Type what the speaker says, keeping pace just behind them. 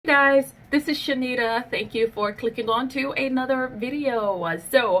guys, this is Shanita. Thank you for clicking on to another video.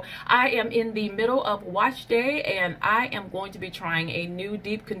 So I am in the middle of wash day and I am going to be trying a new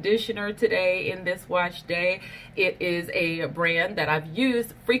deep conditioner today in this wash day. It is a brand that I've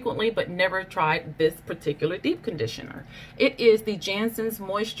used frequently but never tried this particular deep conditioner. It is the Jansyn's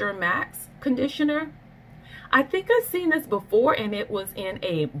Moisture Max conditioner. I think I've seen this before and it was in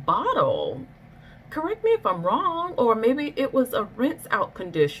a bottle. Correct me if I'm wrong, or maybe it was a rinse out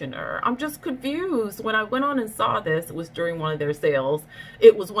conditioner. I'm just confused. When I went on and saw this, it was during one of their sales.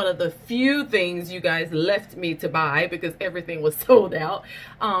 It was one of the few things you guys left me to buy because everything was sold out.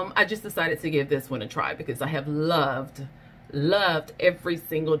 I just decided to give this one a try because I have loved every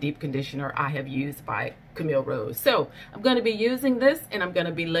single deep conditioner I have used by Camille Rose. So I'm going to be using this and I'm going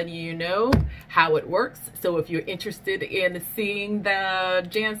to be letting you know how it works. So if you're interested in seeing the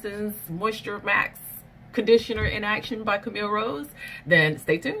Jansyn's Moisture Max conditioner in action by Camille Rose, then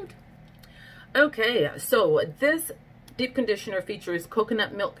stay tuned. Okay, so this deep conditioner features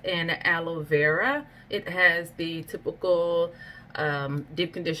coconut milk and aloe vera. It has the typical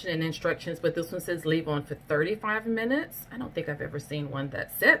deep conditioning instructions, but this one says leave on for 35 minutes. I don't think I've ever seen one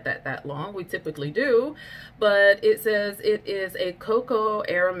that said that long. We typically do, but it says it is a cocoa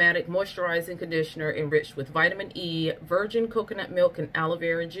aromatic moisturizing conditioner enriched with vitamin E, virgin coconut milk, and aloe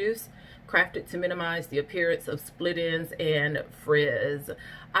vera juice, crafted to minimize the appearance of split ends and frizz.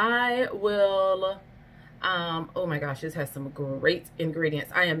 I will oh my gosh, this has some great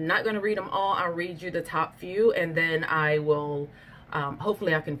ingredients. I am not going to read them all. I'll read you the top few and then I will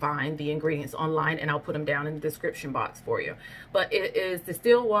hopefully I can find the ingredients online and I'll put them down in the description box for you. But it is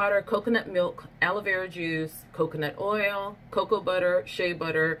distilled water, coconut milk, aloe vera juice, coconut oil, cocoa butter, shea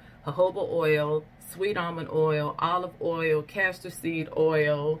butter, jojoba oil, sweet almond oil, olive oil, castor seed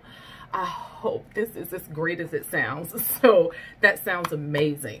oil. I hope this is as great as it sounds. So that sounds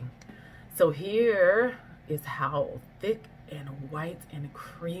amazing. So here is how thick and white and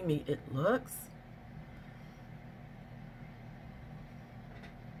creamy it looks.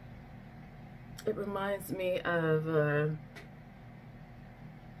 It reminds me of,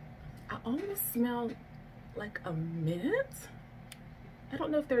 I almost smell like a mint. I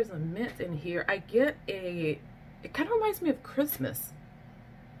don't know if there's a mint in here. I get it kind of reminds me of Christmas.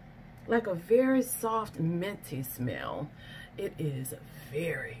 Like a very soft minty smell. It is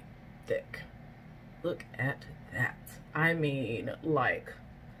very thick. Look at that. I mean, like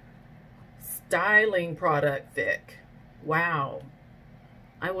styling product thick. Wow.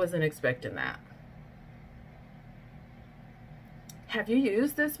 I wasn't expecting that. Have you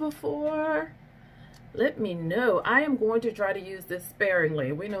used this before? Let me know. I am going to try to use this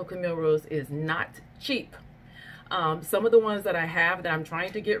sparingly. We know Camille Rose is not cheap. Some of the ones that I have that I'm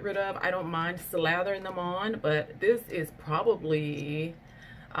trying to get rid of, I don't mind slathering them on, but this is probably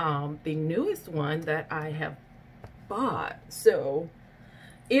the newest one that I have bought. So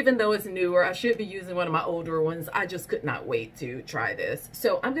even though it's newer, I should be using one of my older ones. I just could not wait to try this.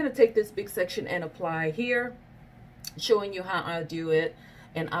 So I'm going to take this big section and apply here, showing you how I do it,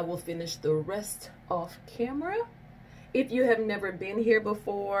 and I will finish the rest off camera. If you have never been here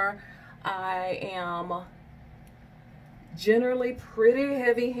before, I am generally pretty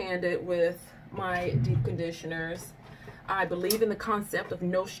heavy-handed with my deep conditioners. I believe in the concept of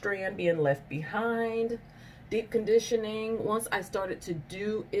no strand being left behind. Deep conditioning, once I started to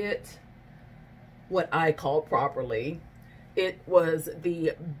do it what I call properly, it was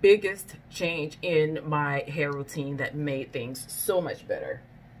the biggest change in my hair routine that made things so much better.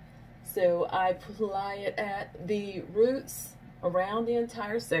 So I apply it at the roots around the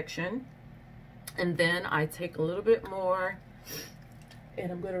entire section, and then I take a little bit more and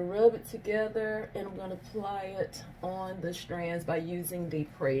I'm going to rub it together and I'm going to apply it on the strands by using the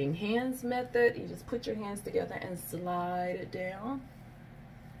praying hands method. You just put your hands together and slide it down.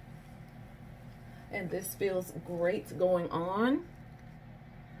 And this feels great going on.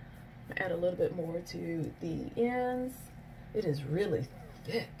 Add a little bit more to the ends. It is really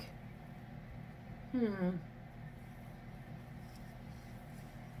thick.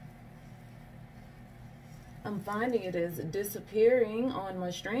 I'm finding it is disappearing on my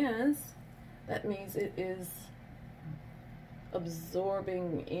strands. That means it is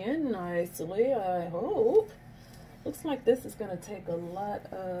absorbing in nicely, I hope. Looks like this is going to take a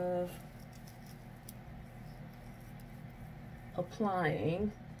lot of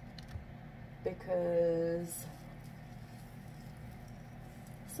applying because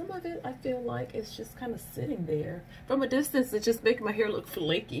some of it I feel like it's just kind of sitting there. From a distance, it's just making my hair look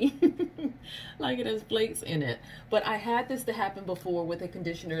flaky, like it has flakes in it. But I had this to happen before with a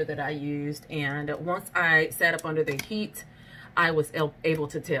conditioner that I used, and once I sat up under the heat, I was able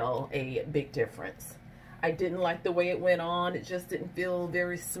to tell a big difference. I didn't like the way it went on. It just didn't feel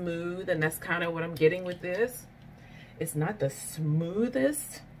very smooth, and that's kind of what I'm getting with this. It's not the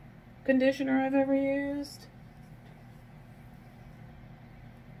smoothest conditioner I've ever used.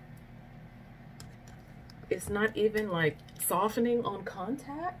 It's not even like softening on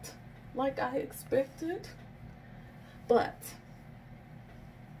contact like I expected, but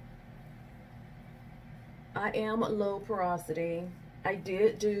I am low porosity. I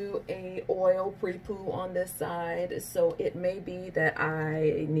did do a oil pre-poo on this side, so it may be that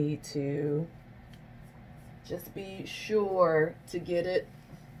I need to just be sure to get it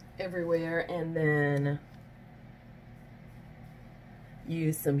everywhere and then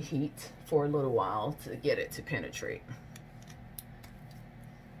use some heat for a little while to get it to penetrate.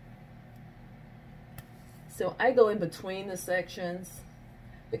 So I go in between the sections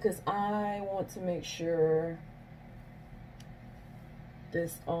because I want to make sure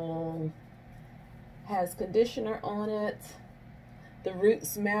this all has conditioner on it. The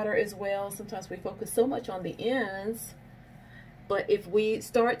roots matter as well. Sometimes we focus so much on the ends, but if we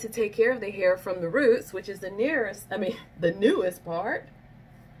start to take care of the hair from the roots, which is the newest part,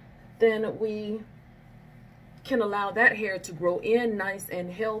 then we can allow that hair to grow in nice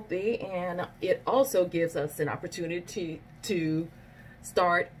and healthy, and it also gives us an opportunity to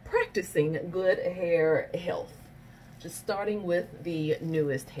start practicing good hair health. Just starting with the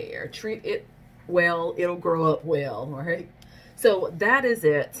newest hair. Treat it well, it'll grow up well, all right? So that is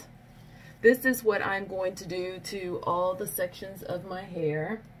it. This is what I'm going to do to all the sections of my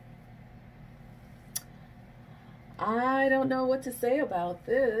hair. I don't know what to say about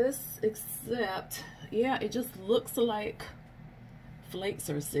this, except, yeah, it just looks like flakes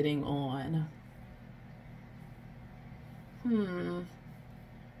are sitting on. You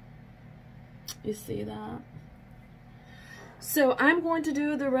see that? So I'm going to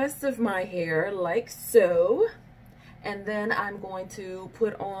do the rest of my hair like so, and then I'm going to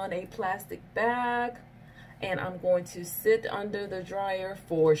put on a plastic bag, and I'm going to sit under the dryer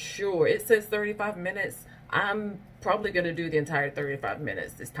for sure. It says 35 minutes. I'm probably going to do the entire 35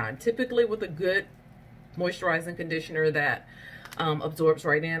 minutes this time. Typically with a good moisturizing conditioner that absorbs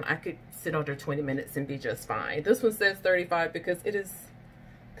right in, I could sit under 20 minutes and be just fine. This one says 35 because it is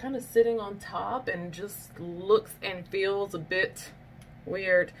kind of sitting on top and just looks and feels a bit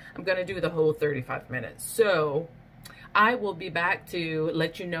weird. I'm going to do the whole 35 minutes. So I will be back to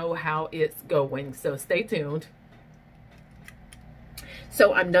let you know how it's going. So stay tuned.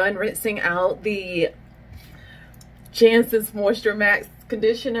 So I'm done rinsing out the Jansyn's Moisture Max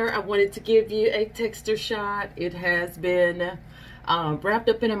conditioner. I wanted to give you a texture shot. It has been wrapped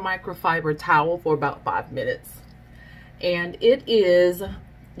up in a microfiber towel for about 5 minutes, and it is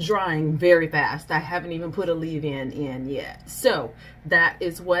drying very fast. I haven't even put a leave-in yet. So that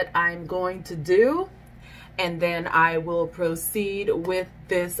is what I'm going to do, and then I will proceed with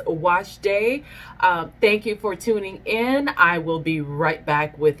this wash day. Thank you for tuning in. I will be right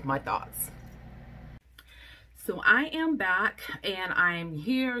back with my thoughts. So I am back, and I'm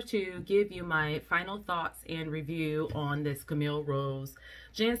here to give you my final thoughts and review on this Camille Rose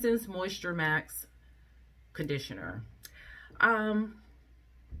Jansyn's Moisture Max conditioner.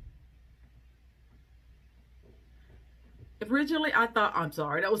 Originally, I thought, I'm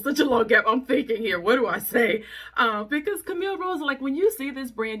sorry, that was such a long gap. I'm thinking here, what do I say? Because Camille Rose, like when you see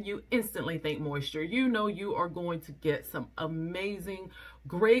this brand, you instantly think moisture. You know you are going to get some amazing,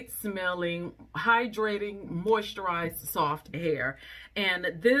 great smelling, hydrating, moisturized, soft hair.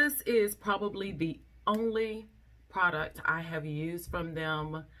 And this is probably the only product I have used from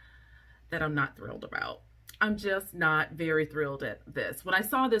them that I'm not thrilled about. I'm just not very thrilled at this. When I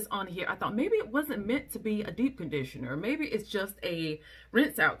saw this on here, I thought maybe it wasn't meant to be a deep conditioner. Maybe it's just a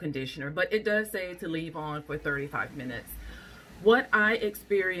rinse out conditioner, but it does say to leave on for 35 minutes. What I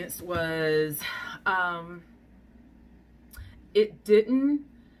experienced was it didn't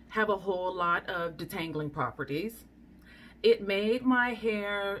have a whole lot of detangling properties. It made my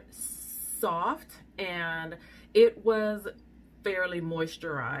hair soft, and it was fairly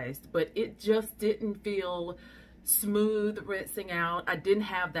moisturized, but it just didn't feel smooth rinsing out. I didn't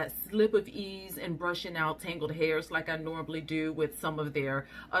have that slip of ease in brushing out tangled hairs like I normally do with some of their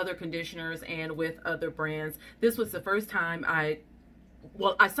other conditioners and with other brands. This was the first time I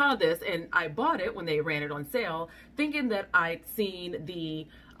saw this, and I bought it when they ran it on sale, thinking that I'd seen the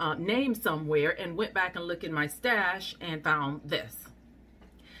name somewhere, and went back and looked in my stash and found this.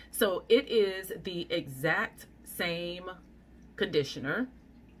 So it is the exact same conditioner,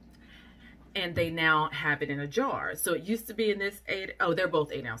 and they now have it in a jar. So it used to be in this they're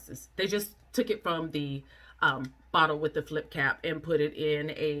both 8 ounces. They just took it from the bottle with the flip cap and put it in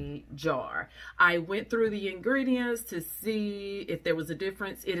a jar. I went through the ingredients to see if there was a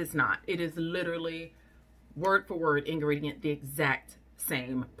difference. It is not. It is literally word for word ingredient, the exact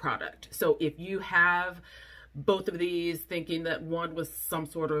same product. So if you have both of these thinking that one was some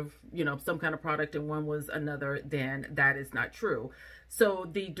sort of, you know, some kind of product and one was another, then that is not true. So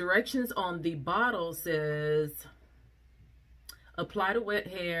the directions on the bottle says, apply to wet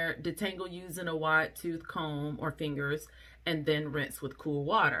hair, detangle using a wide tooth comb or fingers, and then rinse with cool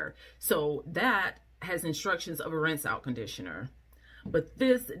water. So that has instructions of a rinse out conditioner. But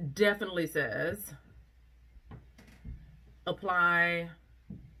this definitely says, apply,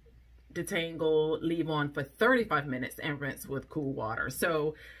 detangle, leave on for 35 minutes and rinse with cool water.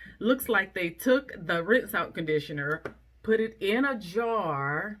 So looks like they took the rinse out conditioner, put it in a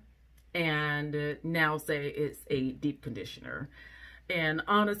jar, and now say it's a deep conditioner. And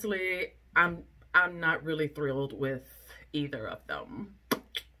honestly, I'm not really thrilled with either of them.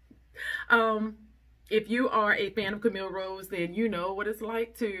 If you are a fan of Camille Rose, then you know what it's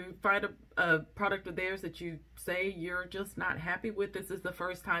like to find a product of theirs that you say you're just not happy with. This is the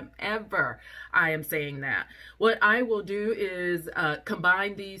first time ever I am saying that. What I will do is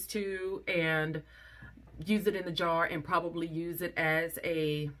combine these two and use it in the jar and probably use it as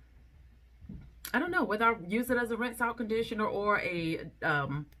a, I don't know whether I'll use it as a rinse out conditioner or a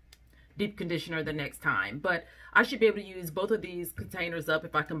deep conditioner the next time, but I should be able to use both of these containers up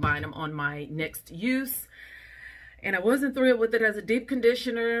if I combine them on my next use. And I wasn't thrilled with it as a deep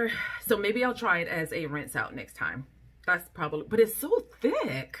conditioner, so maybe I'll try it as a rinse out next time. That's probably, but it's so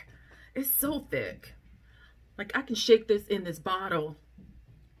thick. It's so thick. Like I can shake this in this bottle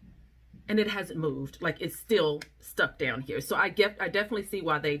and it hasn't moved. Like it's still stuck down here. So I definitely see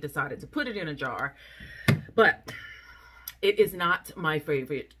why they decided to put it in a jar, but it is not my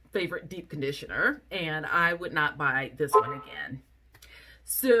favorite deep conditioner, and I would not buy this one again.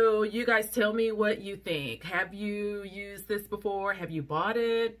 So you guys tell me what you think. Have you used this before? Have you bought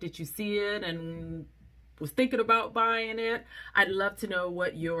it? Did you see it and was thinking about buying it? I'd love to know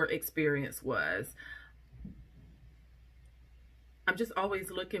what your experience was. I'm just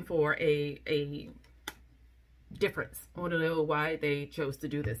always looking for a difference. I want to know why they chose to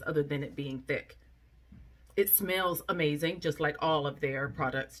do this other than it being thick. It smells amazing, just like all of their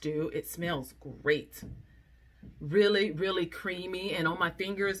products do. It smells great. Really, really creamy. And on my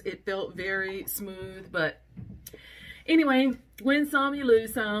fingers, it felt very smooth. But anyway, win some, you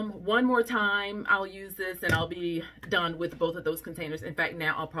lose some. One more time, I'll use this and I'll be done with both of those containers. In fact,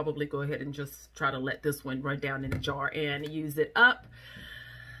 now I'll probably go ahead and just try to let this one run down in a jar and use it up.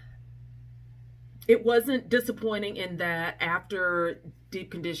 It wasn't disappointing in that after deep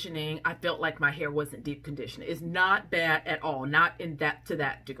conditioning, I felt like my hair wasn't deep conditioned. It's not bad at all, not in that to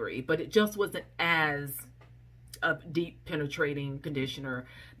that degree, but it just wasn't as a deep penetrating conditioner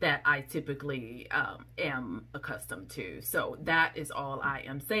that I typically am accustomed to. So that is all I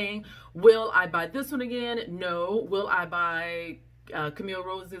am saying. Will I buy this one again? No. Will I buy Camille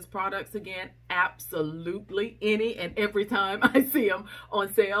Rose's products again? Absolutely. Any and every time I see them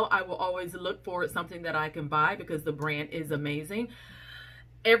on sale, I will always look for something that I can buy because the brand is amazing.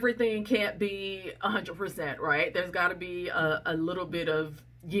 Everything can't be 100%, right? There's got to be a little bit of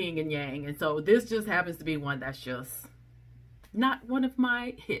yin and yang, and so this just happens to be one that's just not one of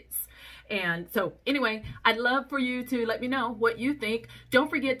my hits. And so anyway, I'd love for you to let me know what you think. Don't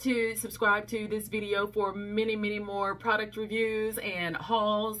forget to subscribe to this video for many, many more product reviews and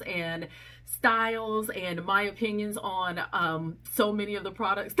hauls and styles and my opinions on so many of the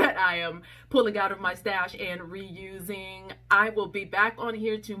products that I am pulling out of my stash and reusing. I will be back on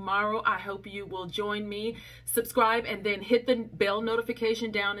here tomorrow. I hope you will join me. Subscribe and then hit the bell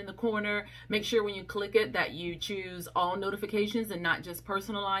notification down in the corner. Make sure when you click it that you choose all notifications and not just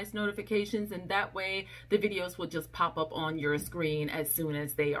personalized notifications, and that way the videos will just pop up on your screen as soon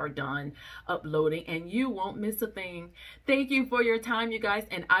as they are done uploading and you won't miss a thing. Thank you for your time, you guys,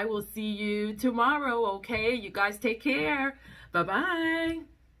 and I will see you tomorrow. Okay, you guys take care. Bye-bye.